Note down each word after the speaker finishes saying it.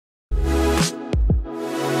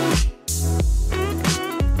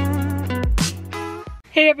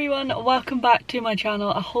Hey everyone, welcome back to my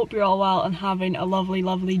channel. I hope you're all well and having a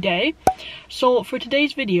lovely day. So for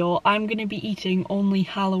today's video, I'm going to be eating only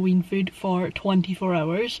Halloween food for 24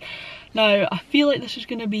 hours. Now, I feel like this is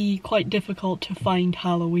going to be quite difficult to find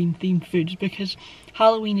Halloween themed foods because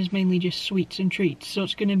Halloween is mainly just sweets and treats, so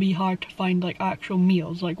it's going to be hard to find like actual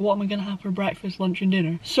meals, like what am I going to have for breakfast, lunch and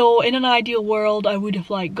dinner. So in an ideal world, I would have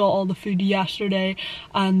like got all the food yesterday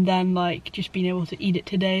and then like just been able to eat it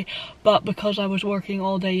today, but because I was working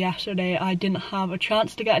all day yesterday, I didn't have a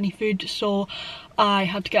chance to get any food, so I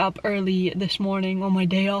had to get up early this morning on my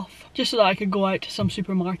day off just so that I could go out to some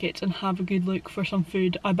supermarkets and have a good look for some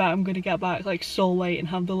food. I bet I'm going to get back like so late and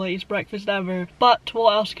have the latest breakfast ever, but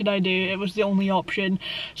what else could I do? It was the only option.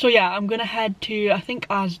 So yeah, I'm going to head to I think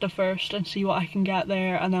Asda first and see what I can get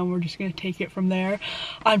there, and then we're just going to take it from there.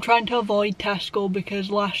 I'm trying to avoid Tesco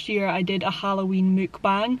because last year I did a Halloween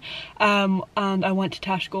mukbang and I went to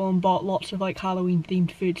Tesco and bought lots of like Halloween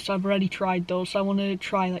themed foods, so I've already tried those, so I want to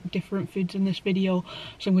try like different foods in this video.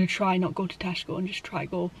 So I'm going to try not go to Tesco and just try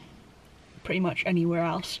go pretty much anywhere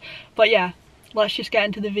else. But yeah, let's just get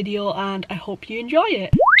into the video and I hope you enjoy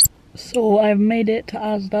it. So I've made it to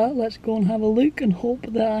Asda. Let's go and have a look and hope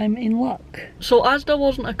that I'm in luck. So Asda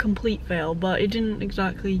wasn't a complete fail, but it didn't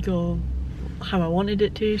exactly go how I wanted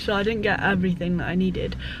it to, so I didn't get everything that I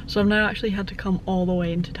needed. So I've now actually had to come all the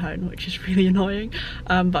way into town, which is really annoying.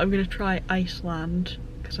 But I'm going to try Iceland,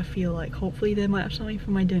 because I feel like hopefully they might have something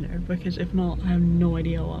for my dinner, because if not, I have no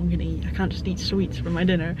idea what I'm gonna eat. I can't just eat sweets for my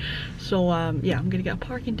dinner. So yeah, I'm gonna get a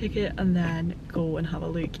parking ticket and then go and have a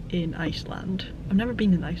look in Iceland. I've never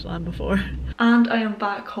been in Iceland before. And I am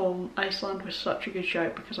back home. Iceland was such a good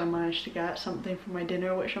shout because I managed to get something for my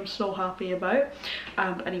dinner, which I'm so happy about.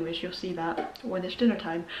 But anyways, you'll see that when it's dinner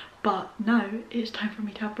time. But now it's time for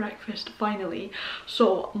me to have breakfast, finally.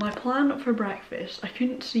 So my plan for breakfast, I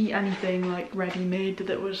couldn't see anything like ready-made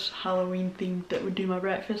that was Halloween themed that would do my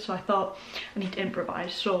breakfast, so I thought I need to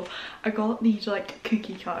improvise. So I got these like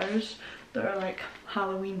cookie cutters that are like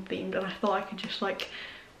Halloween themed, and I thought I could just like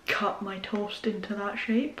cut my toast into that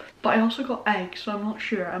shape. But I also got eggs, so I'm not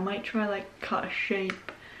sure. I might try like cut a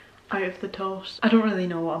shape out of the toast. I don't really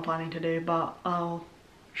know what I'm planning to do, but I'll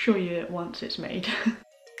show you it once it's made.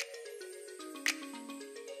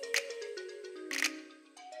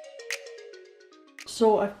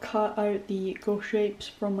 So I've cut out the ghost shapes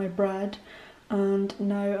from my bread, and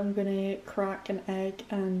now I'm going to crack an egg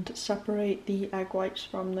and separate the egg whites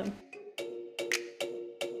from them.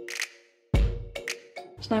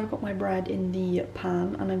 So now I've got my bread in the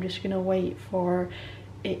pan and I'm just going to wait for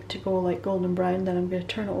it to go like golden brown, then I'm going to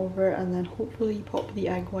turn it over and then hopefully pop the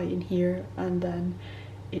egg white in here, and then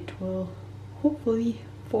it will hopefully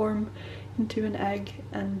form into an egg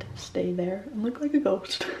and stay there and look like a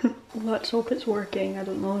ghost. Let's hope it's working. I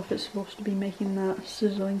don't know if it's supposed to be making that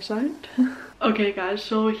sizzling sound. Okay guys,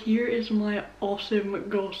 so here is my awesome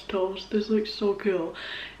ghost toast. This looks so cool.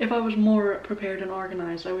 If I was more prepared and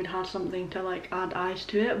organised, I would have something to like add eyes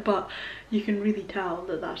to it, but you can really tell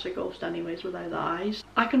that that's a ghost anyways without the eyes.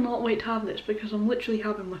 I cannot wait to have this because I'm literally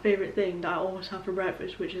having my favourite thing that I always have for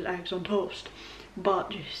breakfast, which is eggs on toast,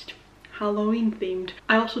 but just Halloween themed.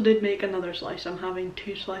 I also did make another slice. I'm having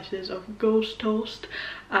 2 slices of ghost toast,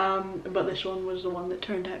 but this one was the one that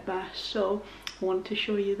turned out best, so I wanted to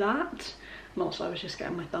show you that. And also I was just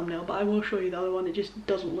getting my thumbnail, but I will show you the other one. It just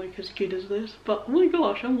doesn't look as good as this, but oh my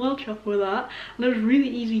gosh, I'm well chuffed with that. And it was really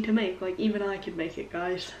easy to make, like even I could make it,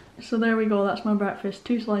 guys. So there we go, that's my breakfast.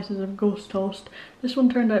 2 slices of ghost toast. This one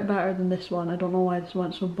turned out better than this one. I don't know why this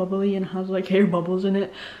one's so bubbly and has like air bubbles in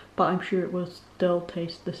it, but I'm sure it will still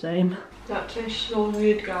taste the same. That tastes so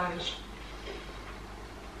good, guys.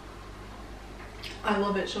 I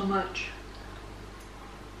love it so much.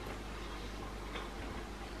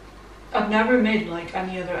 I've never made like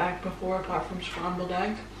any other egg before apart from scrambled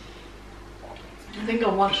egg. I think I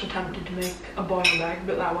once attempted to make a boiled egg,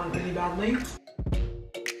 but that went really badly.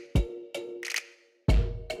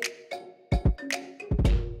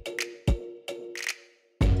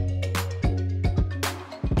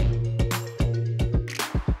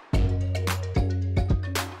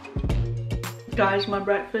 Guys, my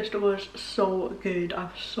breakfast was so good. I'm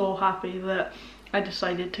so happy that I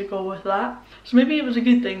decided to go with that. So maybe it was a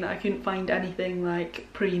good thing that I couldn't find anything like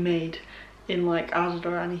pre-made in like Asda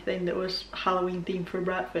or anything that was Halloween themed for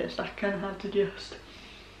breakfast. I kind of had to just,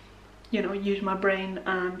 you know, use my brain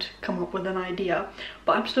and come up with an idea.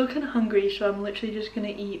 But I'm still kind of hungry, so I'm literally just gonna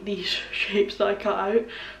eat these shapes that I cut out.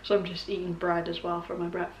 So I'm just eating bread as well for my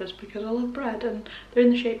breakfast because I love bread, and they're in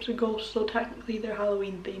the shapes of ghosts, so technically they're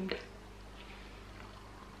Halloween themed.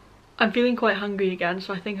 I'm feeling quite hungry again,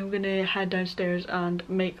 so I think I'm gonna head downstairs and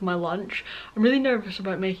make my lunch. I'm really nervous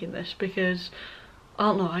about making this because I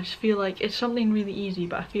don't know, I just feel like it's something really easy,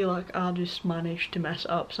 but I feel like I'll just manage to mess it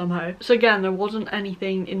up somehow. So again, there wasn't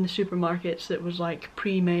anything in the supermarkets that was like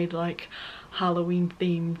pre-made, like Halloween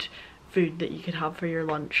themed food that you could have for your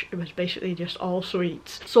lunch. It was basically just all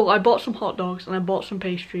sweets. So I bought some hot dogs and I bought some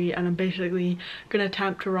pastry, and I'm basically gonna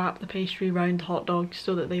attempt to wrap the pastry around the hot dogs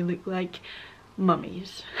so that they look like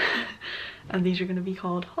mummies. And these are going to be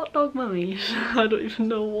called hot dog mummies. I don't even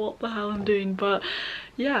know what the hell I'm doing, but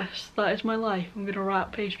yes, that is my life. I'm going to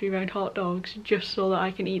wrap pastry around hot dogs just so that I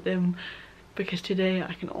can eat them, because today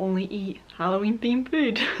I can only eat Halloween themed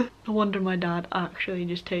food. No wonder my dad actually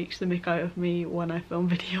just takes the mick out of me when I film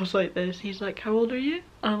videos like this. He's like, how old are you?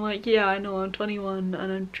 And I'm like, yeah, I know, I'm 21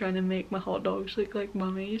 and I'm trying to make my hot dogs look like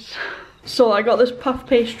mummies. So I got this puff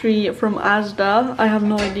pastry from Asda. I have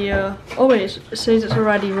no idea. Oh wait, it says it's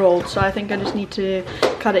already rolled, so I think I just need to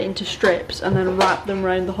cut it into strips and then wrap them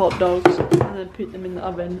around the hot dogs and then put them in the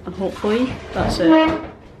oven, and hopefully that's it.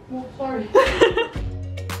 Oh, sorry.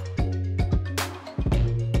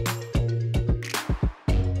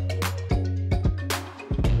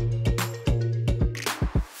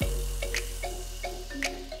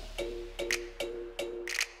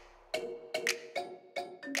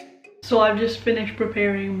 So I've just finished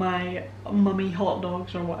preparing my mummy hot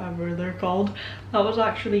dogs, or whatever they're called. That was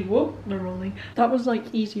actually, whoa, they're rolling. That was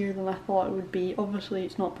like easier than I thought it would be. Obviously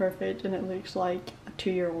it's not perfect and it looks like a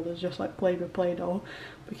 2-year-old has just like played with Play-Doh,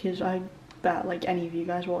 because I bet like any of you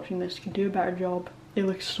guys watching this can do a better job. It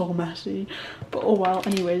looks so messy, but oh well.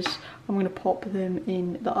 Anyways, I'm gonna pop them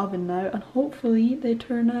in the oven now and hopefully they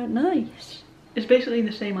turn out nice. It's basically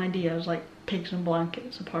the same idea as like pigs in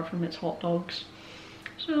blankets, apart from it's hot dogs.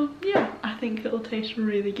 So yeah, I think it'll taste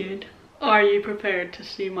really good. Are you prepared to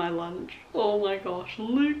see my lunch? Oh my gosh,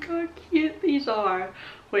 look how cute these are.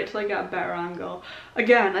 Wait till I get a better angle.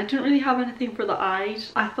 Again, I didn't really have anything for the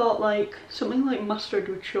eyes. I thought like something like mustard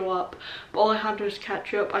would show up, but all I had was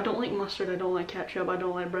ketchup. I don't like mustard, I don't like ketchup, I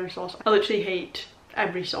don't like brown sauce. I literally hate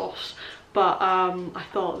every sauce. But I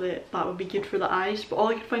thought that that would be good for the eyes, but all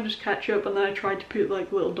I could find was ketchup, and then I tried to put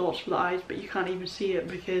like little dots for the eyes, but you can't even see it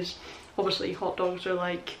because obviously hot dogs are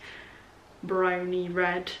like browny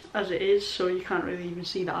red as it is, so you can't really even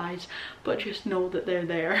see the eyes, but just know that they're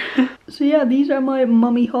there. So yeah, these are my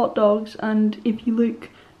mummy hot dogs, and if you look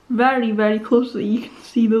very closely you can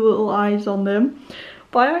see the little eyes on them.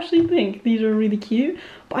 But I actually think these are really cute,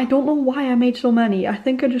 but I don't know why I made so many. I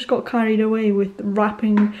think I just got carried away with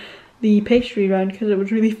wrapping the pastry around because it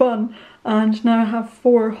was really fun, and now I have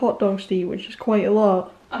 4 hot dogs to eat, which is quite a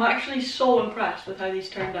lot. I'm actually so impressed with how these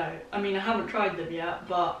turned out. I mean, I haven't tried them yet,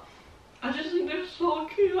 but I just think they're so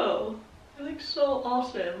cool. They look so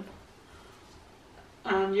awesome.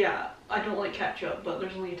 And yeah, I don't like ketchup, but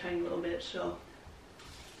there's only a tiny little bit, so.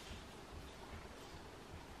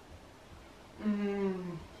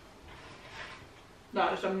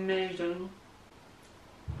 That is amazing.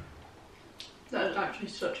 That is actually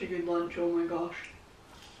such a good lunch, oh my gosh.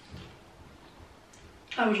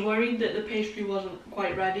 I was worried that the pastry wasn't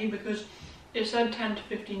quite ready because it said 10 to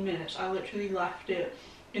 15 minutes. I literally left it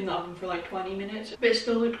in the oven for like 20 minutes. But it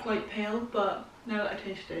still looked quite pale, but now that I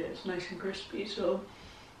tasted it, it's nice and crispy, so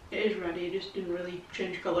it is ready. It just didn't really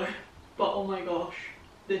change colour. But oh my gosh,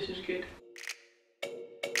 this is good.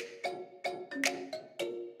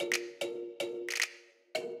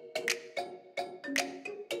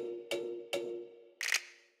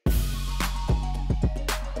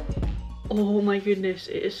 Oh my goodness,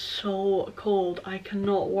 it is so cold. I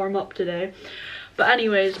cannot warm up today. But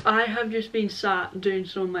anyways, I have just been sat doing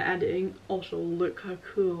some of my editing. Also, look how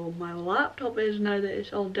cool my laptop is now that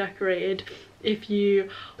it's all decorated. If you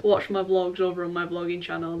watch my vlogs over on my vlogging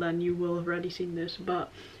channel, then you will have already seen this. But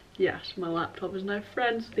yes, my laptop is now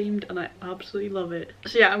Friends themed and I absolutely love it.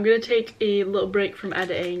 So yeah, I'm gonna take a little break from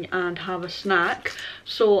editing and have a snack.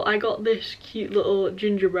 So I got this cute little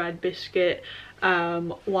gingerbread biscuit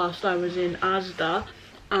whilst I was in Asda,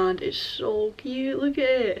 and it's so cute. Look at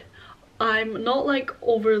it. I'm not like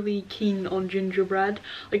overly keen on gingerbread,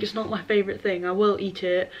 like it's not my favourite thing. I will eat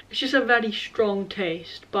it, it's just a very strong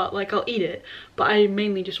taste, but like I'll eat it. But I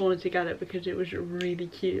mainly just wanted to get it because it was really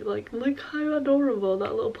cute. Like look how adorable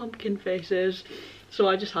that little pumpkin face is, so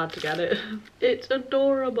I just had to get it. It's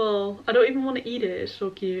adorable. I don't even want to eat it, it's so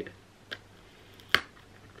cute.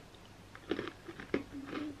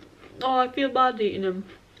 Oh, I feel bad eating them.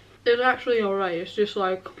 It's actually alright, it's just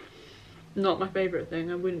like not my favourite thing.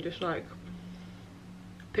 I wouldn't just like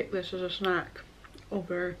pick this as a snack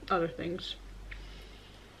over other things.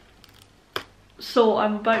 So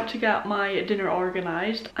I'm about to get my dinner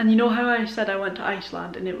organised, and you know how I said I went to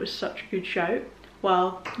Iceland and it was such a good shout?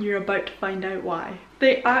 Well, you're about to find out why.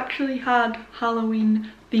 They actually had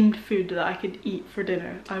Halloween themed food that I could eat for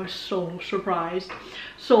dinner. I was so surprised.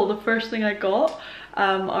 So the first thing I got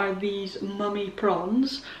are these mummy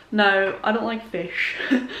prawns. Now, I don't like fish,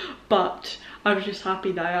 but I was just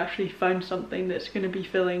happy that I actually found something that's going to be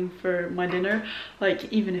filling for my dinner.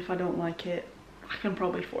 Like, even if I don't like it, I can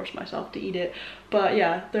probably force myself to eat it. But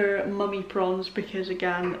yeah, they're mummy prawns because,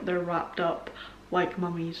 again, they're wrapped up like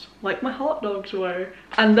mummies, like my hot dogs were.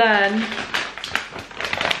 And then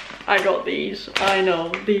I got these. I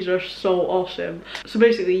know, these are so awesome. So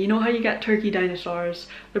basically, you know how you get turkey dinosaurs?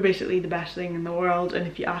 They're basically the best thing in the world, and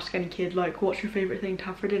if you ask any kid like, what's your favourite thing to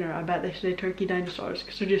have for dinner, I bet they say turkey dinosaurs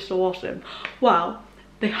because they're just so awesome. Well,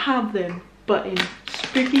 they have them, but in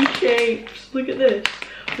spooky shapes. Look at this.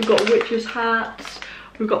 We've got witches' hats,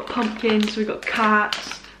 we've got pumpkins, we've got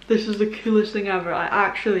cats. This is the coolest thing ever. I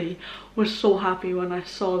actually was so happy when I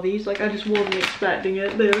saw these. Like, I just wasn't expecting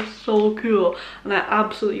it. They're so cool, and I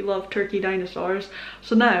absolutely love turkey dinosaurs.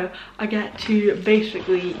 So now I get to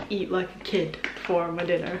basically eat like a kid for my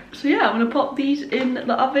dinner. So yeah, I'm gonna pop these in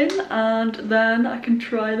the oven and then I can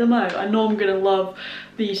try them out. I know I'm gonna love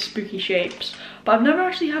these spooky shapes, but I've never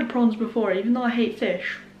actually had prawns before, even though I hate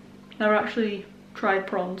fish. Never actually tried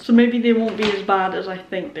prawns, so maybe they won't be as bad as I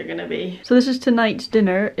think they're gonna be. So this is tonight's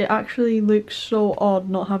dinner. It actually looks so odd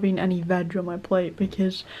not having any veg on my plate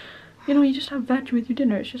because, you know, you just have veg with your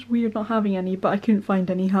dinner. It's just weird not having any, but I couldn't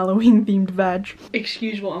find any Halloween themed veg.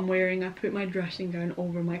 Excuse what I'm wearing. I put my dressing gown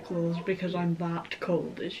over my clothes because I'm that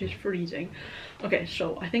cold. It's just freezing. Okay,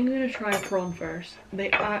 so I think I'm gonna try a prawn first.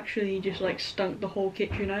 They actually just like stunk the whole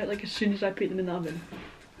kitchen out like as soon as I put them in the oven.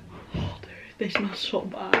 Oh dude, they smell so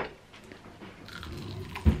bad.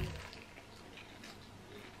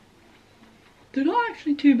 They're not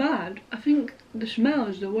actually too bad. I think the smell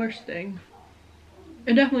is the worst thing.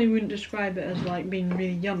 I definitely wouldn't describe it as like being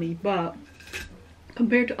really yummy, but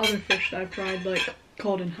compared to other fish that I've tried, like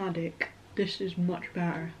cod and haddock, this is much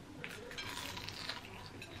better.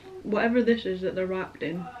 Whatever this is that they're wrapped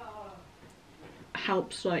in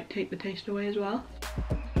helps like take the taste away as well.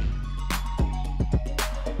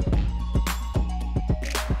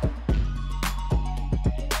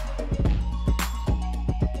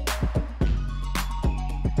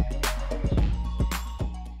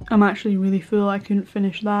 I'm actually really full. I couldn't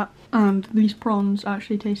finish that, and these prawns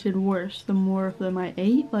actually tasted worse the more of them I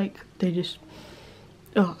ate. Like, they just,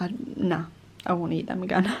 oh, nah, I won't eat them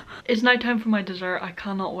again. It's night time for my dessert. I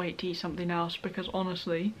cannot wait to eat something else because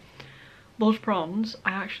honestly, those prawns,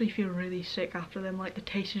 I actually feel really sick after them. Like, the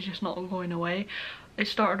taste is just not going away. It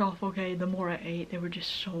started off okay, the more I ate, they were just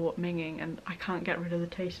so minging, and I can't get rid of the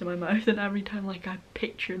taste in my mouth, and every time like I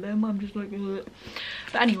picture them, I'm just like, ugh.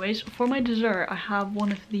 But anyways, for my dessert, I have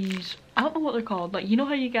one of these, I don't know what they're called, like, you know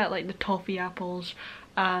how you get like the toffee apples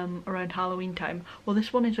around Halloween time? Well,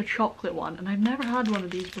 this one is a chocolate one, and I've never had one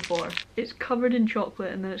of these before. It's covered in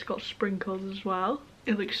chocolate, and then it's got sprinkles as well.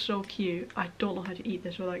 It looks so cute. I don't know how to eat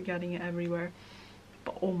this without getting it everywhere,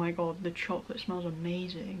 but oh my god, the chocolate smells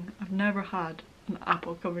amazing. I've never had an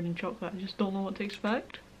apple covered in chocolate. I just don't know what to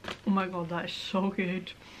expect. Oh my god, that is so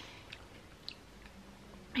good.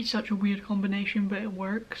 It's such a weird combination, but it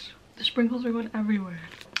works. The sprinkles are going everywhere.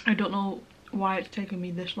 I don't know why it's taken me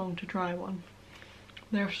this long to try one.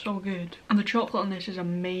 They're so good. And the chocolate on this is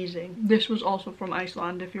amazing. This was also from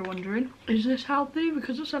Iceland, if you're wondering. Is this healthy?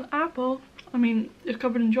 Because it's an apple. I mean, it's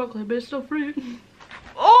covered in chocolate, but it's still fruit.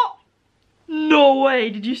 Oh! No way!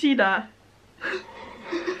 Did you see that?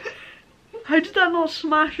 How did that not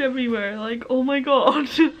smash everywhere? Like, oh my god.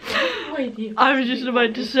 I was just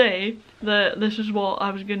about to say that this is what I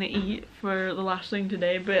was gonna eat for the last thing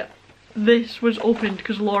today, but this was opened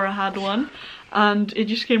because Laura had one and it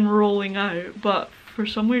just came rolling out, but for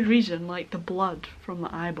some weird reason, like, the blood from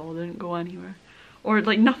the eyeball didn't go anywhere. Or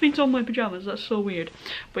like, nothing's on my pajamas. That's so weird.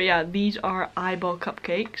 But yeah, these are eyeball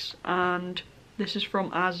cupcakes, and this is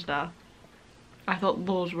from Asda. I thought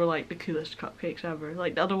those were like the coolest cupcakes ever.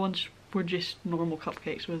 Like, the other ones were just normal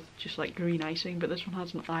cupcakes with just like green icing, but this one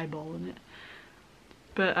has an eyeball in it.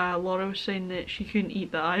 But Laura was saying that she couldn't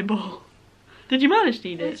eat the eyeball. Did you manage to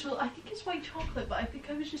eat it? I think it's white chocolate, but I think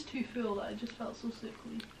I was just too full that I just felt so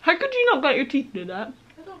sickly. How could you not get your teeth into that?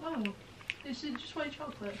 I don't know. Is it just white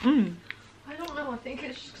chocolate? Mm. I don't know. I think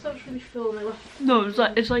it's just because I was really full and I left. No,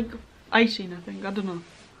 it's like icing, I think. I don't know.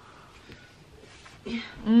 Yeah.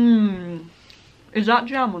 Mmm. Is that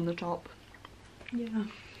jam on the top? Yeah.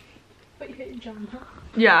 But you hate jam, huh?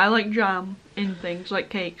 Yeah, I like jam in things, like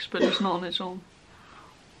cakes, but it's not on its own.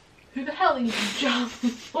 Who the hell eats jam?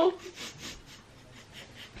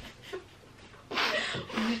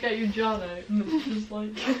 You just get your jar out and it's just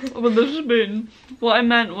like... With the spoon. What I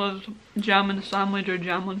meant was jam in a sandwich or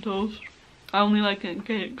jam on toast. I only like it in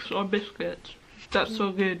cakes or biscuits. That's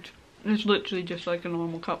so good. It's literally just like a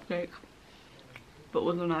normal cupcake, but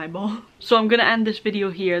with an eyeball. So I'm gonna end this video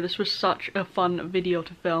here. This was such a fun video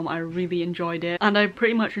to film. I really enjoyed it, and I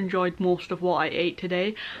pretty much enjoyed most of what I ate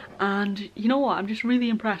today. And you know what, I'm just really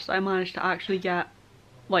impressed that I managed to actually get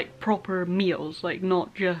like proper meals, like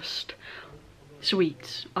not just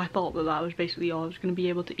sweets. I thought that that was basically all I was going to be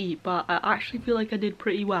able to eat, but I actually feel like I did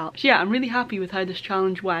pretty well. So yeah, I'm really happy with how this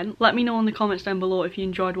challenge went. Let me know in the comments down below if you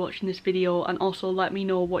enjoyed watching this video, and also let me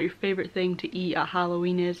know what your favourite thing to eat at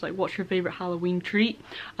Halloween is. Like, what's your favourite Halloween treat?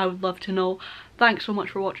 I would love to know. Thanks so much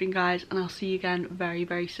for watching, guys, and I'll see you again very,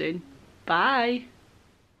 very soon. Bye!